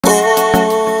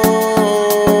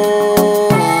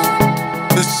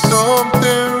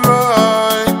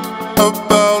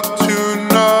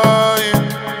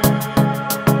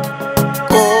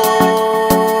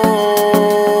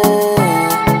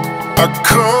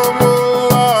come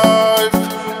alive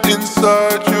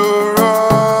inside your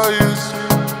eyes.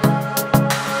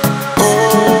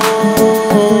 Oh,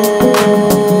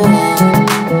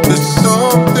 there's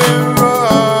something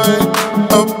right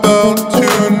about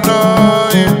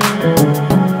tonight.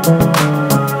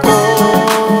 Oh,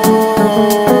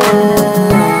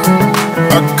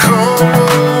 I come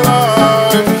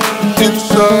alive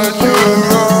inside your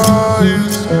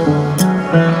eyes.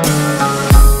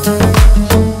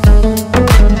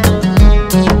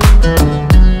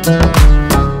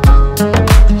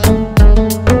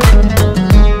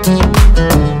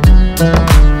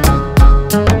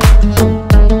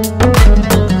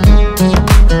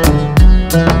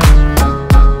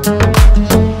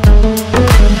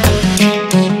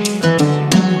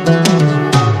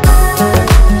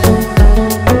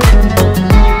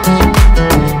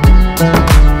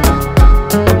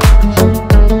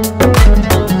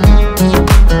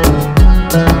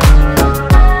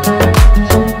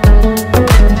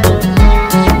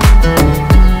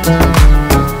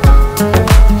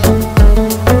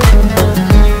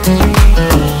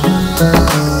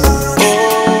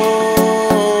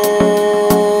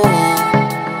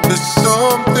 There's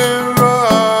something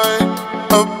right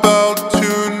about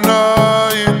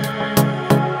tonight.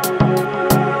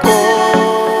 Oh,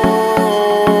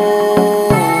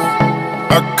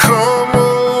 I come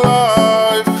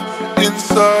alive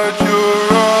inside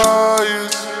your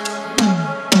eyes.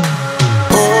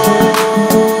 Oh,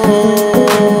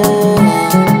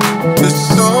 there's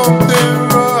something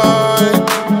right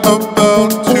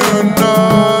about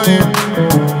tonight.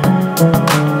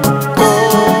 Oh,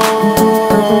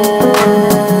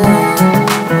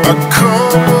 I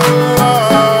come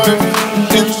alive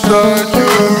inside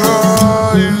your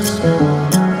eyes.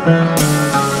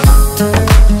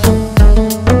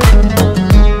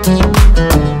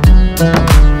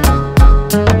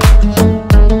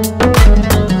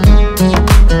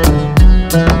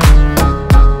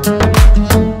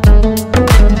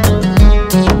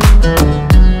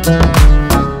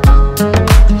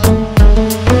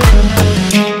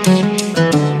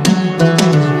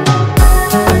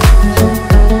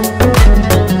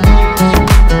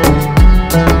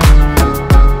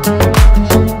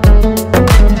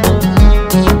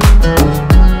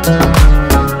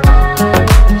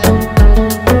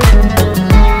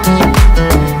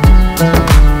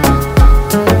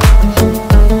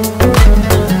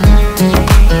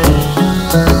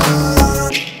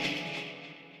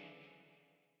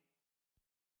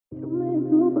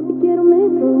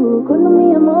 Cuando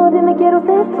mi amor dime quiero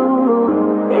ser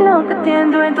tú y lo que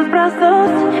atiendo en tus brazos.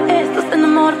 Esto es un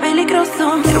amor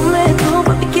peligroso. Quiéreme tú,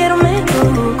 papi,